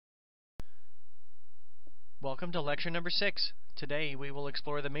Welcome to lecture number 6. Today we will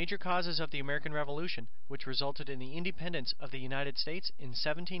explore the major causes of the American Revolution, which resulted in the independence of the United States in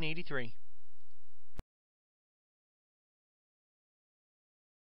 1783.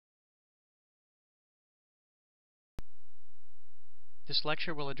 This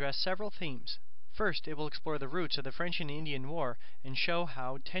lecture will address several themes. First, it will explore the roots of the French and Indian War and show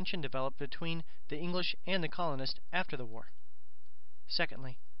how tension developed between the English and the colonists after the war.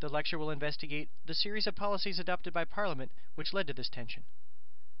 Secondly, the lecture will investigate the series of policies adopted by Parliament which led to this tension.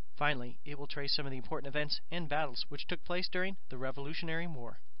 Finally, it will trace some of the important events and battles which took place during the Revolutionary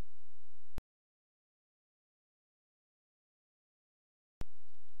War.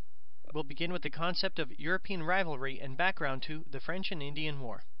 We'll begin with the concept of European rivalry and background to the French and Indian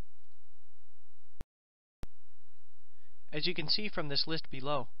War. As you can see from this list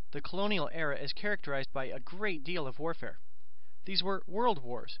below, the colonial era is characterized by a great deal of warfare. These were world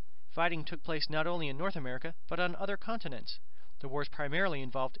wars. Fighting took place not only in North America, but on other continents. The wars primarily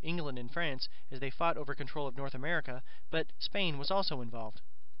involved England and France as they fought over control of North America, but Spain was also involved.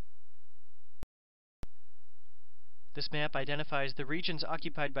 This map identifies the regions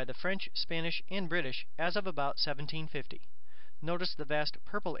occupied by the French, Spanish, and British as of about 1750. Notice the vast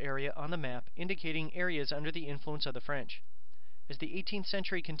purple area on the map indicating areas under the influence of the French. As the 18th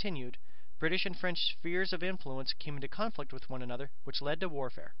century continued, British and French spheres of influence came into conflict with one another, which led to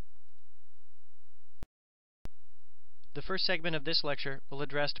warfare. The first segment of this lecture will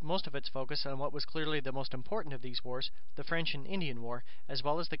address most of its focus on what was clearly the most important of these wars, the French and Indian War, as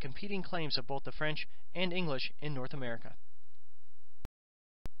well as the competing claims of both the French and English in North America.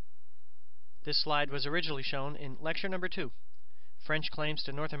 This slide was originally shown in lecture number 2. French claims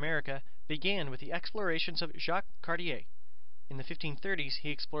to North America began with the explorations of Jacques Cartier. In the 1530s, he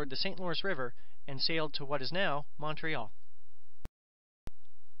explored the St. Lawrence River and sailed to what is now Montreal.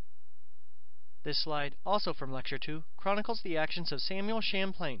 This slide, also from Lecture 2, chronicles the actions of Samuel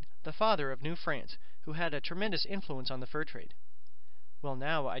Champlain, the father of New France, who had a tremendous influence on the fur trade. We'll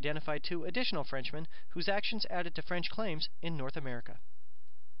now identify 2 additional Frenchmen whose actions added to French claims in North America.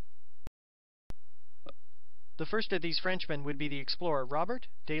 The first of these Frenchmen would be the explorer Robert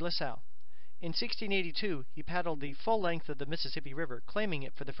de La Salle. In 1682, he paddled the full length of the Mississippi River, claiming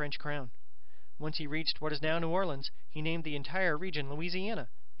it for the French crown. Once he reached what is now New Orleans, he named the entire region Louisiana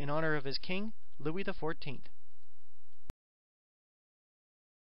in honor of his king, Louis XIV.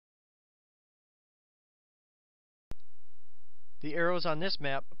 The arrows on this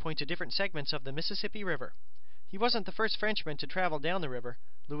map point to different segments of the Mississippi River. He wasn't the first Frenchman to travel down the river.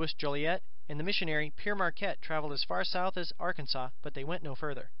 Louis Joliet and the missionary Pierre Marquette traveled as far south as Arkansas, but they went no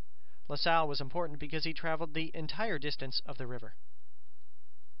further. La Salle was important because he traveled the entire distance of the river.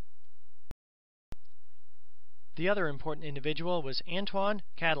 The other important individual was Antoine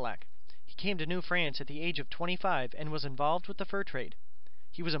Cadillac. He came to New France at the age of 25 and was involved with the fur trade.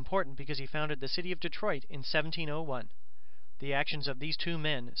 He was important because he founded the city of Detroit in 1701. The actions of these 2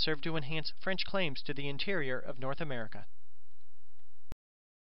 men served to enhance French claims to the interior of North America.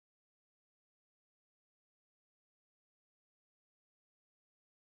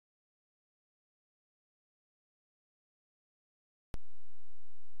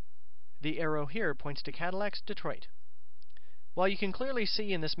 The arrow here points to Cadillac's Detroit. While you can clearly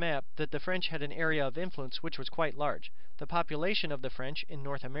see in this map that the French had an area of influence which was quite large, the population of the French in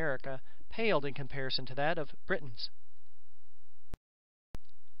North America paled in comparison to that of Britons.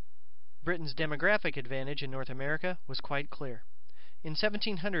 Britain's demographic advantage in North America was quite clear. In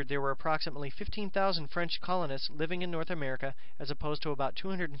 1700, there were approximately 15,000 French colonists living in North America, as opposed to about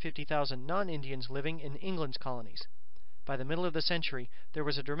 250,000 non-Indians living in England's colonies. By the middle of the century, there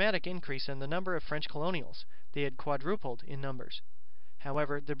was a dramatic increase in the number of French colonials. They had quadrupled in numbers.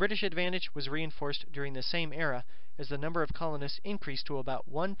 However, the British advantage was reinforced during the same era, as the number of colonists increased to about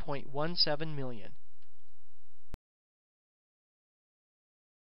 1.17 million.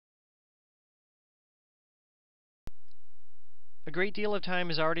 A great deal of time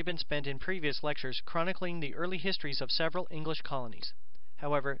has already been spent in previous lectures chronicling the early histories of several English colonies.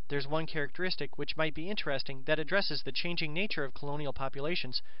 However, there's one characteristic which might be interesting that addresses the changing nature of colonial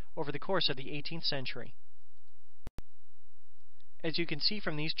populations over the course of the 18th century. As you can see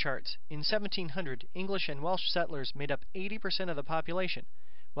from these charts, in 1700, English and Welsh settlers made up 80% of the population,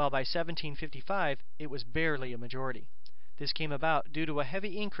 while by 1755, it was barely a majority. This came about due to a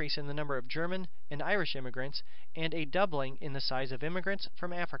heavy increase in the number of German and Irish immigrants and a doubling in the size of immigrants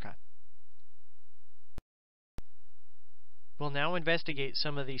from Africa. We'll now investigate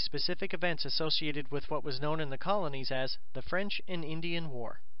some of the specific events associated with what was known in the colonies as the French and Indian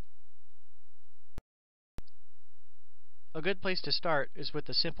War. A good place to start is with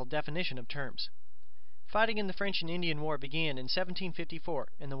the simple definition of terms. Fighting in the French and Indian War began in 1754,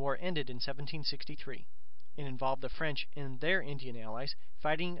 and the war ended in 1763. It involved the French and their Indian allies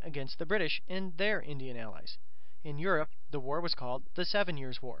fighting against the British and their Indian allies. In Europe, the war was called the 7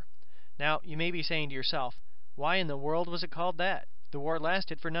 Years' War. Now, you may be saying to yourself, why in the world was it called that? The war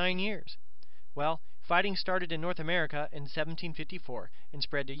lasted for 9 years. Well, fighting started in North America in 1754 and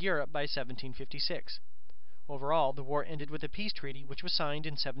spread to Europe by 1756. Overall, the war ended with a peace treaty which was signed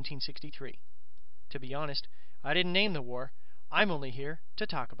in 1763. To be honest, I didn't name the war. I'm only here to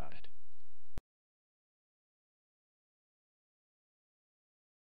talk about it.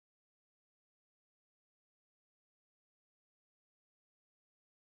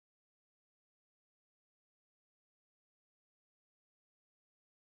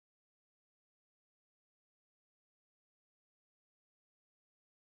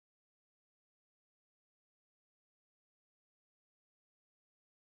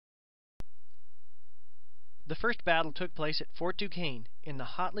 The first battle took place at Fort Duquesne in the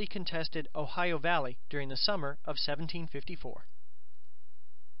hotly contested Ohio Valley during the summer of 1754.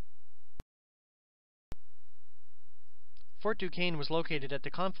 Fort Duquesne was located at the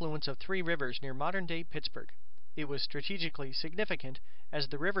confluence of 3 rivers near modern-day Pittsburgh. It was strategically significant as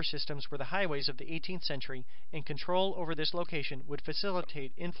the river systems were the highways of the 18th century, and control over this location would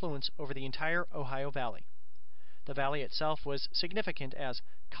facilitate influence over the entire Ohio Valley. The valley itself was significant as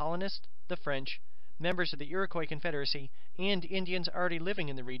colonists, the French, members of the Iroquois Confederacy, and Indians already living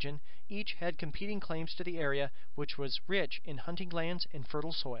in the region each had competing claims to the area, which was rich in hunting lands and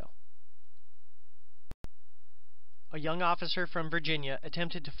fertile soil. A young officer from Virginia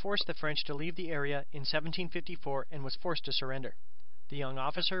attempted to force the French to leave the area in 1754 and was forced to surrender. The young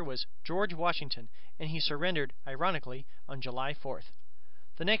officer was George Washington, and he surrendered, ironically, on July 4th.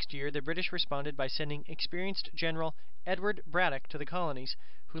 The next year, the British responded by sending experienced General Edward Braddock to the colonies,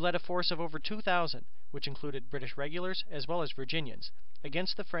 who led a force of over 2,000, which included British regulars as well as Virginians,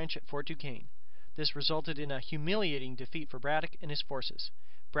 against the French at Fort Duquesne. This resulted in a humiliating defeat for Braddock and his forces.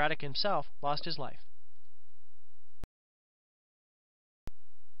 Braddock himself lost his life.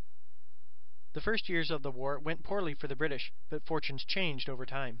 The first years of the war went poorly for the British, but fortunes changed over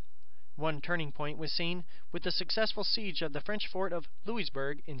time. One turning point was seen with the successful siege of the French fort of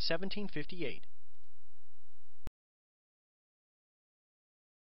Louisbourg in 1758.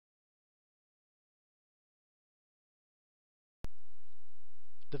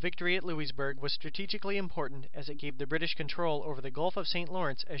 The victory at Louisbourg was strategically important as it gave the British control over the Gulf of St.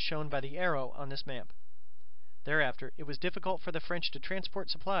 Lawrence as shown by the arrow on this map. Thereafter, it was difficult for the French to transport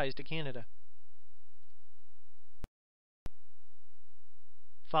supplies to Canada.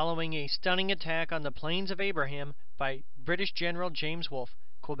 Following a stunning attack on the Plains of Abraham by British General James Wolfe,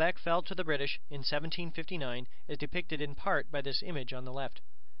 Quebec fell to the British in 1759, as depicted in part by this image on the left.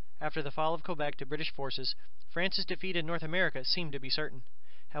 After the fall of Quebec to British forces, France's defeat in North America seemed to be certain.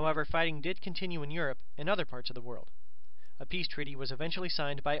 However, fighting did continue in Europe and other parts of the world. A peace treaty was eventually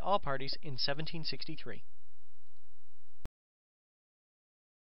signed by all parties in 1763.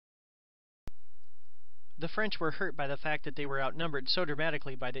 The French were hurt by the fact that they were outnumbered so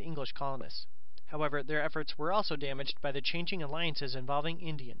dramatically by the English colonists. However, their efforts were also damaged by the changing alliances involving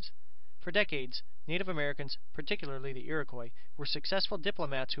Indians. For decades, Native Americans, particularly the Iroquois, were successful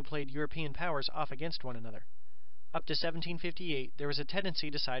diplomats who played European powers off against one another. Up to 1758, there was a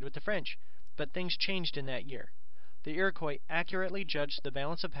tendency to side with the French, but things changed in that year. The Iroquois accurately judged the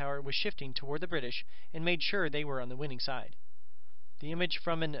balance of power was shifting toward the British and made sure they were on the winning side. The image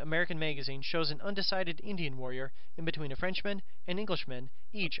from an American magazine shows an undecided Indian warrior in between a Frenchman and Englishman,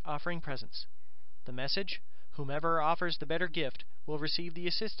 each offering presents. The message: whomever offers the better gift will receive the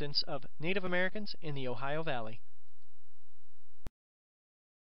assistance of Native Americans in the Ohio Valley.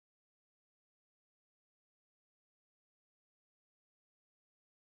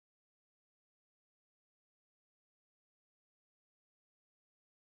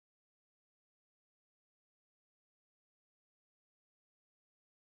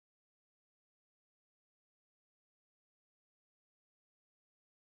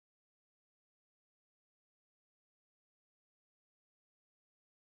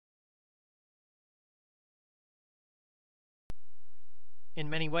 In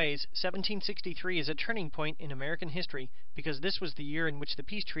many ways, 1763 is a turning point in American history because this was the year in which the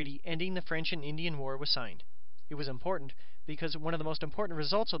peace treaty ending the French and Indian War was signed. It was important because one of the most important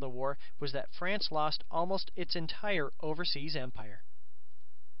results of the war was that France lost almost its entire overseas empire.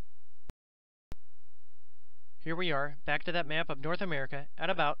 Here we are, back to that map of North America at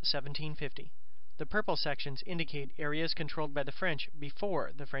about 1750. The purple sections indicate areas controlled by the French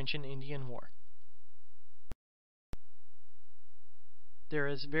before the French and Indian War. There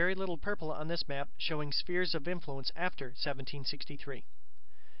is very little purple on this map showing spheres of influence after 1763.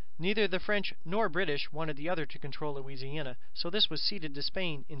 Neither the French nor British wanted the other to control Louisiana, so this was ceded to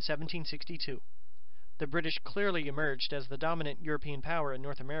Spain in 1762. The British clearly emerged as the dominant European power in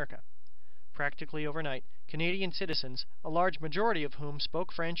North America. Practically overnight, Canadian citizens, a large majority of whom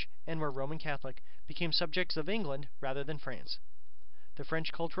spoke French and were Roman Catholic, became subjects of England rather than France. The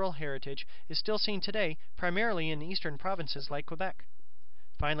French cultural heritage is still seen today primarily in eastern provinces like Quebec.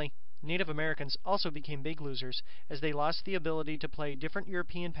 Finally, Native Americans also became big losers as they lost the ability to play different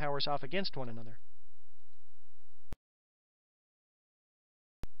European powers off against one another.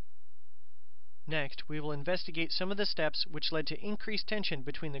 Next, we will investigate some of the steps which led to increased tension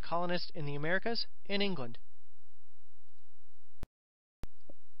between the colonists in the Americas and England.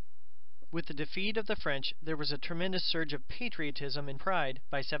 With the defeat of the French, there was a tremendous surge of patriotism and pride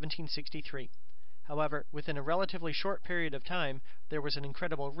by 1763. However, within a relatively short period of time, there was an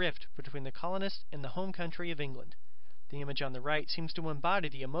incredible rift between the colonists and the home country of England. The image on the right seems to embody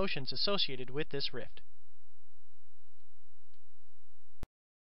the emotions associated with this rift.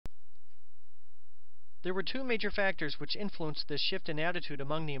 There were two major factors which influenced this shift in attitude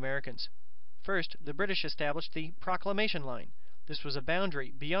among the Americans. First, the British established the Proclamation Line. This was a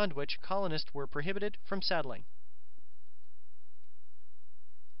boundary beyond which colonists were prohibited from settling.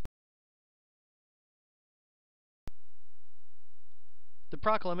 The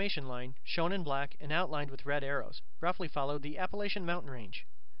Proclamation Line, shown in black and outlined with red arrows, roughly followed the Appalachian mountain range.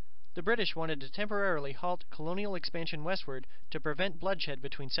 The British wanted to temporarily halt colonial expansion westward to prevent bloodshed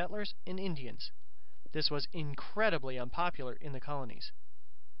between settlers and Indians. This was incredibly unpopular in the colonies.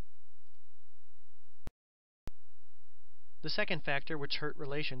 The second factor which hurt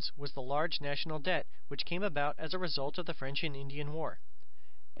relations was the large national debt which came about as a result of the French and Indian War.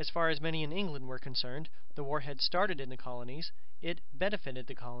 As far as many in England were concerned, the war had started in the colonies, it benefited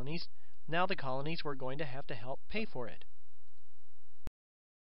the colonies, now the colonies were going to have to help pay for it.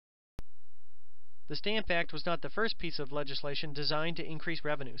 The Stamp Act was not the first piece of legislation designed to increase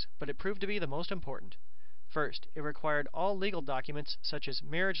revenues, but it proved to be the most important. First, it required all legal documents, such as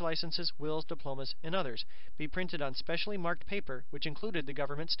marriage licenses, wills, diplomas, and others, be printed on specially marked paper which included the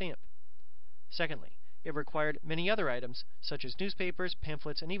government stamp. Secondly, it required many other items, such as newspapers,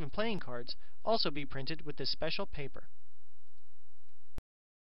 pamphlets, and even playing cards, also be printed with this special paper.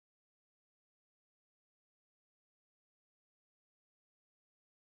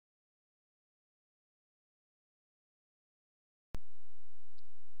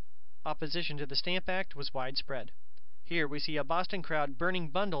 Opposition to the Stamp Act was widespread. Here we see a Boston crowd burning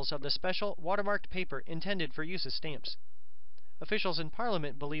bundles of the special watermarked paper intended for use as stamps. Officials in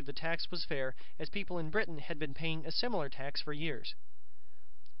Parliament believed the tax was fair, as people in Britain had been paying a similar tax for years.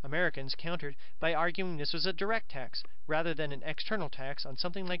 Americans countered by arguing this was a direct tax, rather than an external tax on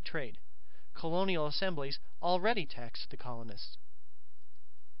something like trade. Colonial assemblies already taxed the colonists.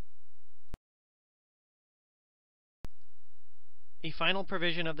 A final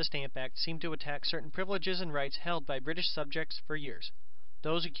provision of the Stamp Act seemed to attack certain privileges and rights held by British subjects for years.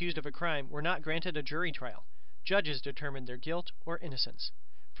 Those accused of a crime were not granted a jury trial. Judges determined their guilt or innocence.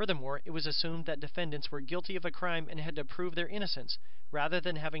 Furthermore, it was assumed that defendants were guilty of a crime and had to prove their innocence, rather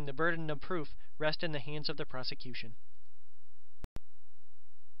than having the burden of proof rest in the hands of the prosecution.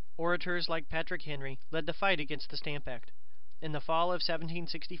 Orators like Patrick Henry led the fight against the Stamp Act. In the fall of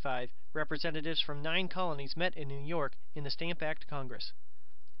 1765, representatives from 9 colonies met in New York in the Stamp Act Congress.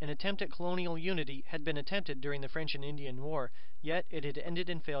 An attempt at colonial unity had been attempted during the French and Indian War, yet it had ended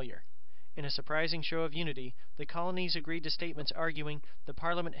in failure. In a surprising show of unity, the colonies agreed to statements arguing the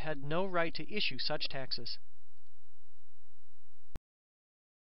Parliament had no right to issue such taxes.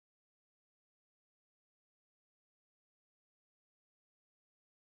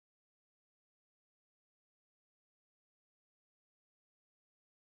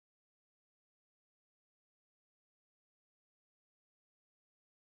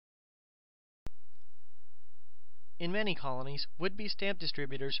 In many colonies, would-be stamp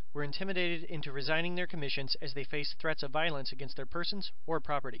distributors were intimidated into resigning their commissions as they faced threats of violence against their persons or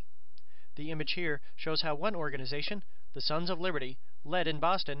property. The image here shows how one organization, the Sons of Liberty, led in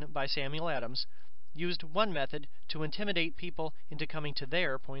Boston by Samuel Adams, used one method to intimidate people into coming to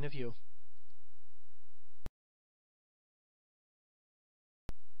their point of view.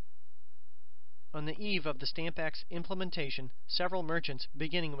 On the eve of the Stamp Act's implementation, several merchants,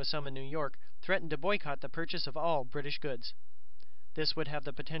 beginning with some in New York, threatened to boycott the purchase of all British goods. This would have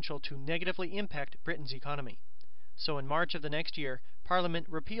the potential to negatively impact Britain's economy. So in March of the next year, Parliament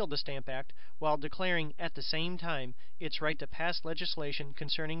repealed the Stamp Act while declaring at the same time its right to pass legislation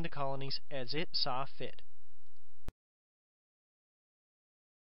concerning the colonies as it saw fit.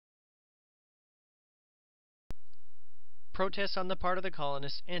 Protests on the part of the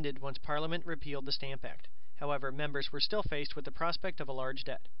colonists ended once Parliament repealed the Stamp Act. However, members were still faced with the prospect of a large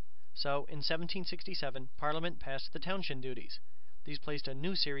debt. So, in 1767, Parliament passed the Townshend duties. These placed a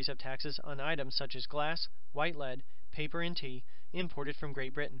new series of taxes on items such as glass, white lead, paper, and tea imported from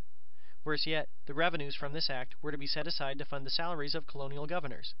Great Britain. Worse yet, the revenues from this act were to be set aside to fund the salaries of colonial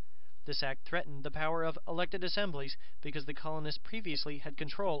governors. This act threatened the power of elected assemblies because the colonists previously had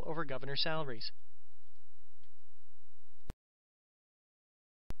control over governor salaries.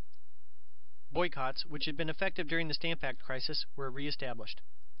 Boycotts, which had been effective during the Stamp Act crisis, were re-established.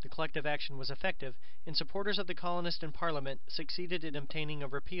 The collective action was effective, and supporters of the colonists in Parliament succeeded in obtaining a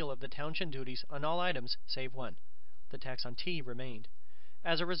repeal of the Townshend duties on all items save one. The tax on tea remained.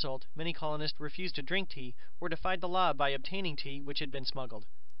 As a result, many colonists refused to drink tea or defied the law by obtaining tea which had been smuggled.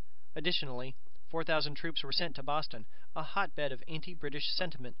 Additionally, 4,000 troops were sent to Boston, a hotbed of anti-British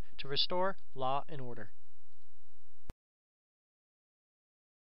sentiment, to restore law and order.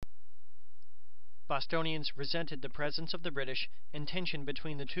 Bostonians resented the presence of the British, and tension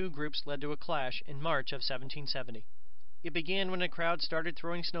between the two groups led to a clash in March of 1770. It began when a crowd started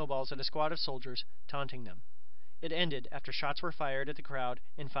throwing snowballs at a squad of soldiers, taunting them. It ended after shots were fired at the crowd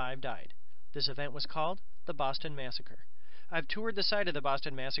and 5 died. This event was called the Boston Massacre. I've toured the site of the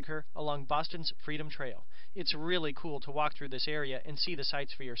Boston Massacre along Boston's Freedom Trail. It's really cool to walk through this area and see the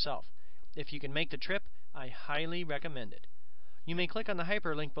sights for yourself. If you can make the trip, I highly recommend it. You may click on the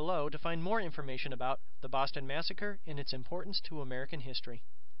hyperlink below to find more information about the Boston Massacre and its importance to American history.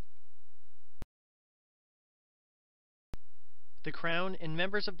 The Crown and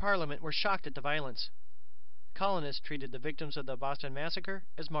members of Parliament were shocked at the violence. Colonists treated the victims of the Boston Massacre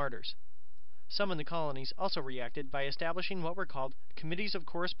as martyrs. Some in the colonies also reacted by establishing what were called Committees of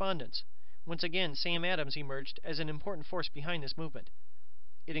Correspondence. Once again, Sam Adams emerged as an important force behind this movement.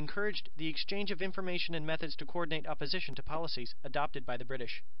 It encouraged the exchange of information and methods to coordinate opposition to policies adopted by the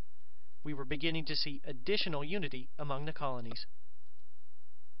British. We were beginning to see additional unity among the colonies.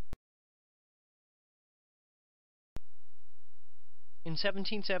 In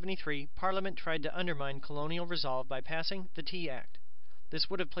 1773, Parliament tried to undermine colonial resolve by passing the Tea Act. This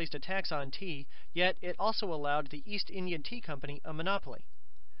would have placed a tax on tea, yet it also allowed the East India Tea Company a monopoly.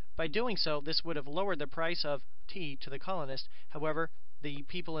 By doing so, this would have lowered the price of tea to the colonists. However, the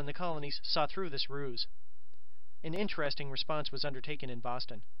people in the colonies saw through this ruse. An interesting response was undertaken in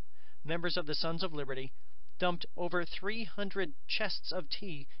Boston. Members of the Sons of Liberty dumped over 300 chests of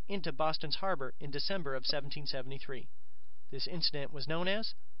tea into Boston's harbor in December of 1773. This incident was known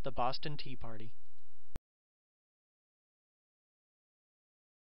as the Boston Tea Party.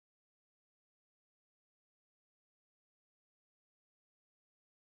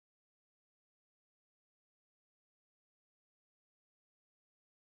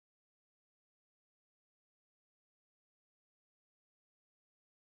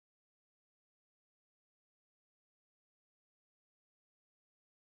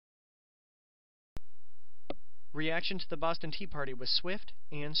 Reaction to the Boston Tea Party was swift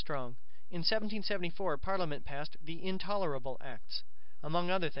and strong. In 1774, Parliament passed the Intolerable Acts. Among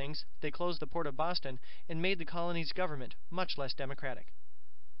other things, they closed the port of Boston and made the colony's government much less democratic.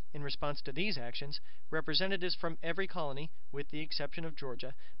 In response to these actions, representatives from every colony, with the exception of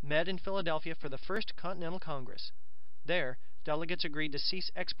Georgia, met in Philadelphia for the First Continental Congress. There, delegates agreed to cease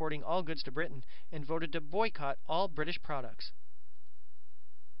exporting all goods to Britain and voted to boycott all British products.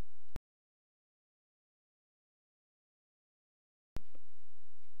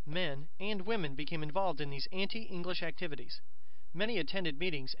 Men and women became involved in these anti-English activities. Many attended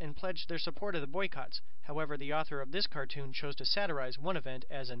meetings and pledged their support of the boycotts. However, the author of this cartoon chose to satirize one event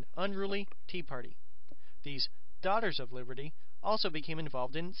as an unruly tea party. These Daughters of Liberty also became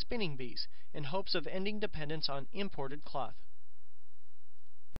involved in spinning bees in hopes of ending dependence on imported cloth.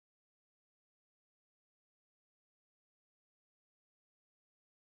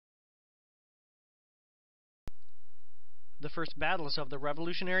 The first battles of the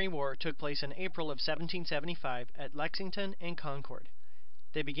Revolutionary War took place in April of 1775 at Lexington and Concord.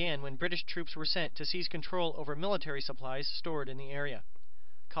 They began when British troops were sent to seize control over military supplies stored in the area.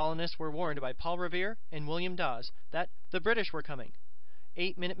 Colonists were warned by Paul Revere and William Dawes that the British were coming.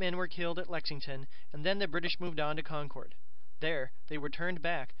 8 Minutemen were killed at Lexington, and then the British moved on to Concord. There, they were turned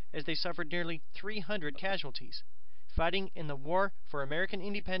back as they suffered nearly 300 casualties. Fighting in the War for American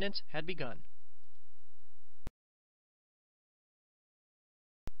Independence had begun.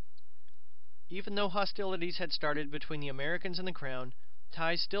 Even though hostilities had started between the Americans and the Crown,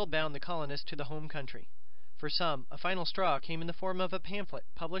 ties still bound the colonists to the home country. For some, a final straw came in the form of a pamphlet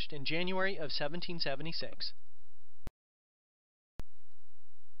published in January of 1776.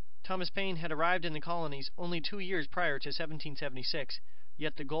 Thomas Paine had arrived in the colonies only 2 years prior to 1776,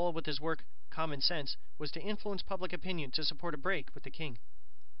 yet the goal with his work, Common Sense, was to influence public opinion to support a break with the king.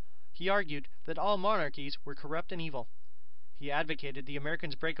 He argued that all monarchies were corrupt and evil. He advocated the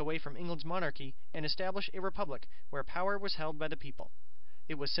Americans break away from England's monarchy and establish a republic where power was held by the people.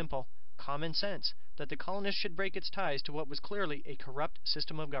 It was simple, common sense, that the colonists should break its ties to what was clearly a corrupt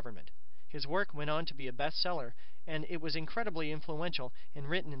system of government. His work went on to be a bestseller, and it was incredibly influential and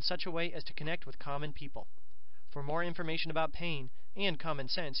written in such a way as to connect with common people. For more information about Paine and Common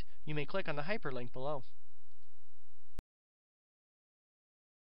Sense, you may click on the hyperlink below.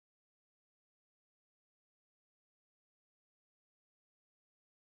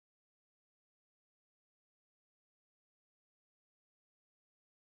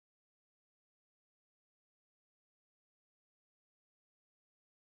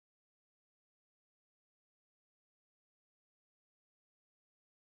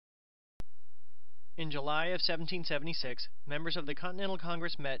 In July of 1776, members of the Continental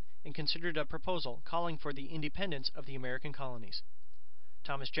Congress met and considered a proposal calling for the independence of the American colonies.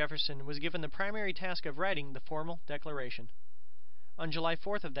 Thomas Jefferson was given the primary task of writing the formal declaration. On July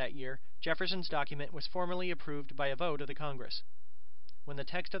 4th of that year, Jefferson's document was formally approved by a vote of the Congress. When the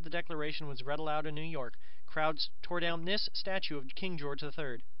text of the declaration was read aloud in New York, crowds tore down this statue of King George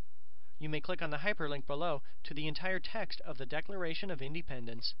III. You may click on the hyperlink below to the entire text of the Declaration of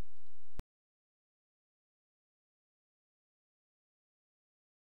Independence.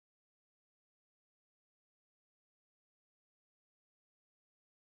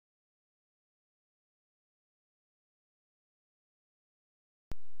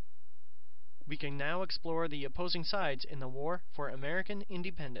 We can now explore the opposing sides in the War for American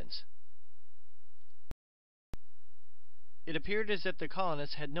Independence. It appeared as if the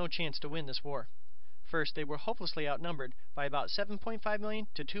colonists had no chance to win this war. First, they were hopelessly outnumbered by about 7.5 million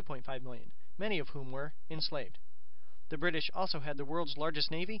to 2.5 million, many of whom were enslaved. The British also had the world's largest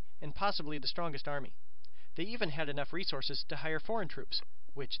navy and possibly the strongest army. They even had enough resources to hire foreign troops,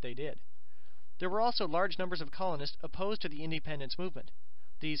 which they did. There were also large numbers of colonists opposed to the independence movement.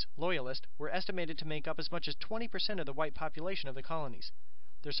 These loyalists were estimated to make up as much as 20% of the white population of the colonies.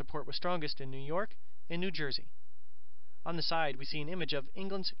 Their support was strongest in New York and New Jersey. On the side, we see an image of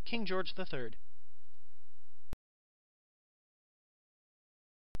England's King George III.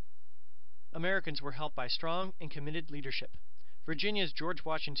 Americans were helped by strong and committed leadership. Virginia's George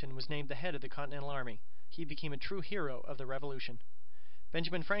Washington was named the head of the Continental Army. He became a true hero of the Revolution.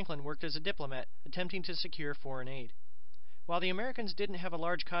 Benjamin Franklin worked as a diplomat, attempting to secure foreign aid. While the Americans didn't have a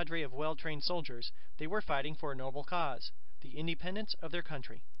large cadre of well-trained soldiers, they were fighting for a noble cause, the independence of their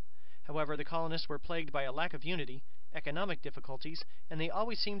country. However, the colonists were plagued by a lack of unity, economic difficulties, and they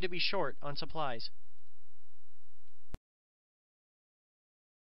always seemed to be short on supplies.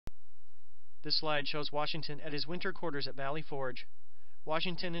 This slide shows Washington at his winter quarters at Valley Forge.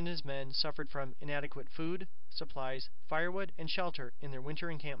 Washington and his men suffered from inadequate food, supplies, firewood, and shelter in their winter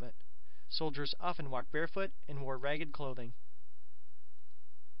encampment. Soldiers often walked barefoot and wore ragged clothing.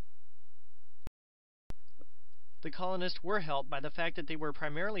 The colonists were helped by the fact that they were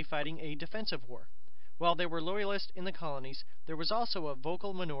primarily fighting a defensive war. While they were loyalists in the colonies, there was also a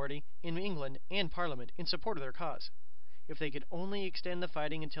vocal minority in England and Parliament in support of their cause. If they could only extend the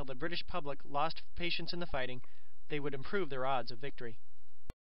fighting until the British public lost patience in the fighting, they would improve their odds of victory.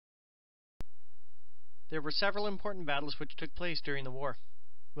 There were several important battles which took place during the war.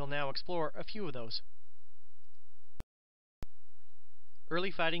 We'll now explore a few of those.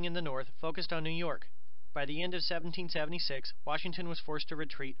 Early fighting in the North focused on New York. By the end of 1776, Washington was forced to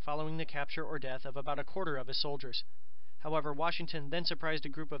retreat following the capture or death of about a quarter of his soldiers. However, Washington then surprised a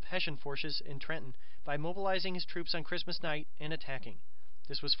group of Hessian forces in Trenton by mobilizing his troops on Christmas night and attacking.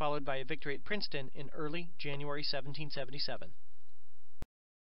 This was followed by a victory at Princeton in early January 1777.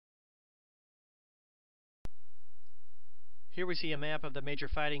 Here we see a map of the major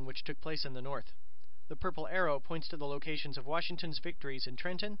fighting which took place in the North. The purple arrow points to the locations of Washington's victories in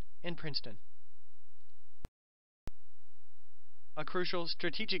Trenton and Princeton. A crucial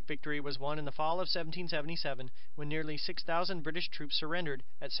strategic victory was won in the fall of 1777 when nearly 6,000 British troops surrendered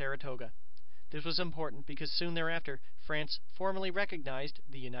at Saratoga. This was important because soon thereafter France formally recognized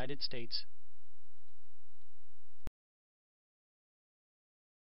the United States.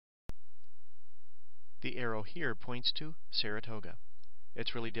 The arrow here points to Saratoga.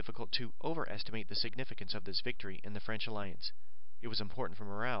 It's really difficult to overestimate the significance of this victory in the French alliance. It was important for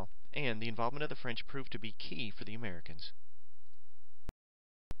morale, and the involvement of the French proved to be key for the Americans.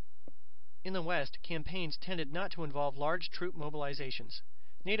 In the West, campaigns tended not to involve large troop mobilizations.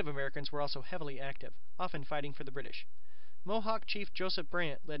 Native Americans were also heavily active, often fighting for the British. Mohawk Chief Joseph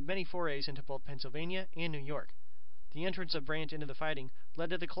Brant led many forays into both Pennsylvania and New York. The entrance of Brant into the fighting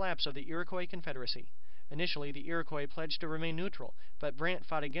led to the collapse of the Iroquois Confederacy. Initially, the Iroquois pledged to remain neutral, but Brant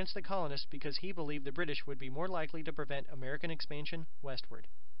fought against the colonists because he believed the British would be more likely to prevent American expansion westward.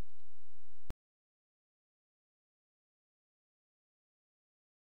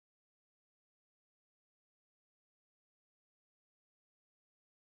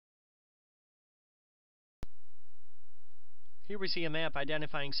 Here we see a map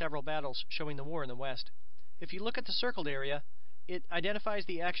identifying several battles showing the war in the West. If you look at the circled area, it identifies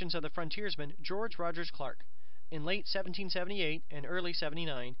the actions of the frontiersman George Rogers Clark. In late 1778 and early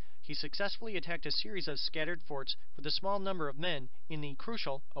 79, he successfully attacked a series of scattered forts with a small number of men in the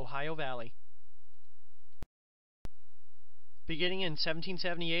crucial Ohio Valley. Beginning in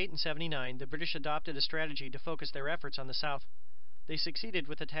 1778 and 79, the British adopted a strategy to focus their efforts on the South. They succeeded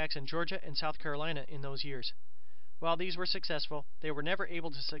with attacks in Georgia and South Carolina in those years. While these were successful, they were never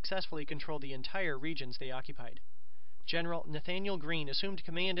able to successfully control the entire regions they occupied. General Nathaniel Greene assumed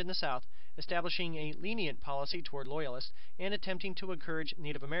command in the South, establishing a lenient policy toward Loyalists and attempting to encourage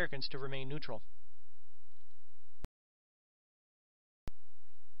Native Americans to remain neutral.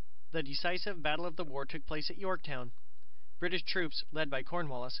 The decisive battle of the war took place at Yorktown. British troops, led by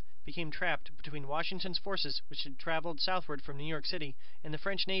Cornwallis, became trapped between Washington's forces, which had traveled southward from New York City, and the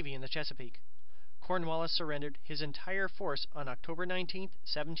French Navy in the Chesapeake. Cornwallis surrendered his entire force on October 19,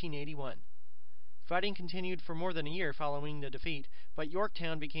 1781. Fighting continued for more than a year following the defeat, but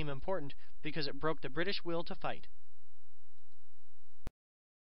Yorktown became important because it broke the British will to fight.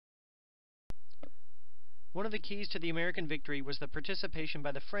 One of the keys to the American victory was the participation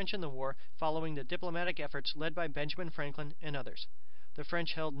by the French in the war following the diplomatic efforts led by Benjamin Franklin and others. The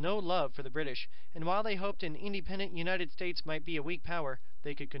French held no love for the British, and while they hoped an independent United States might be a weak power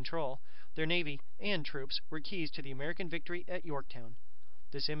they could control, their navy and troops were keys to the American victory at Yorktown.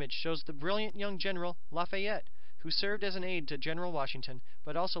 This image shows the brilliant young General Lafayette, who served as an aide to General Washington,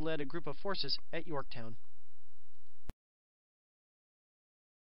 but also led a group of forces at Yorktown.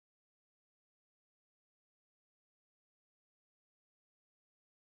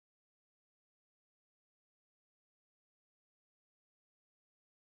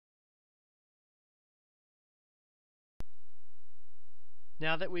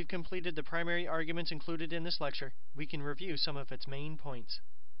 Now that we've completed the primary arguments included in this lecture, we can review some of its main points.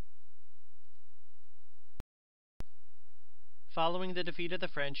 Following the defeat of the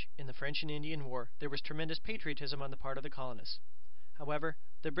French in the French and Indian War, there was tremendous patriotism on the part of the colonists. However,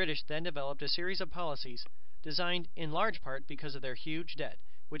 the British then developed a series of policies designed in large part because of their huge debt,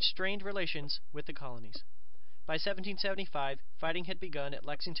 which strained relations with the colonies. By 1775, fighting had begun at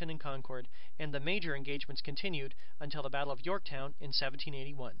Lexington and Concord, and the major engagements continued until the Battle of Yorktown in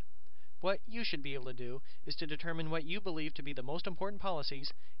 1781. What you should be able to do is to determine what you believe to be the most important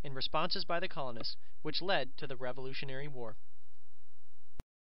policies and responses by the colonists, which led to the Revolutionary War.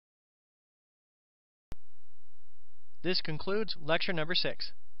 This concludes lecture number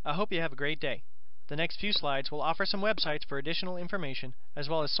 6. I hope you have a great day. The next few slides will offer some websites for additional information, as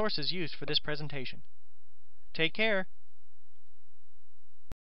well as sources used for this presentation. Take care.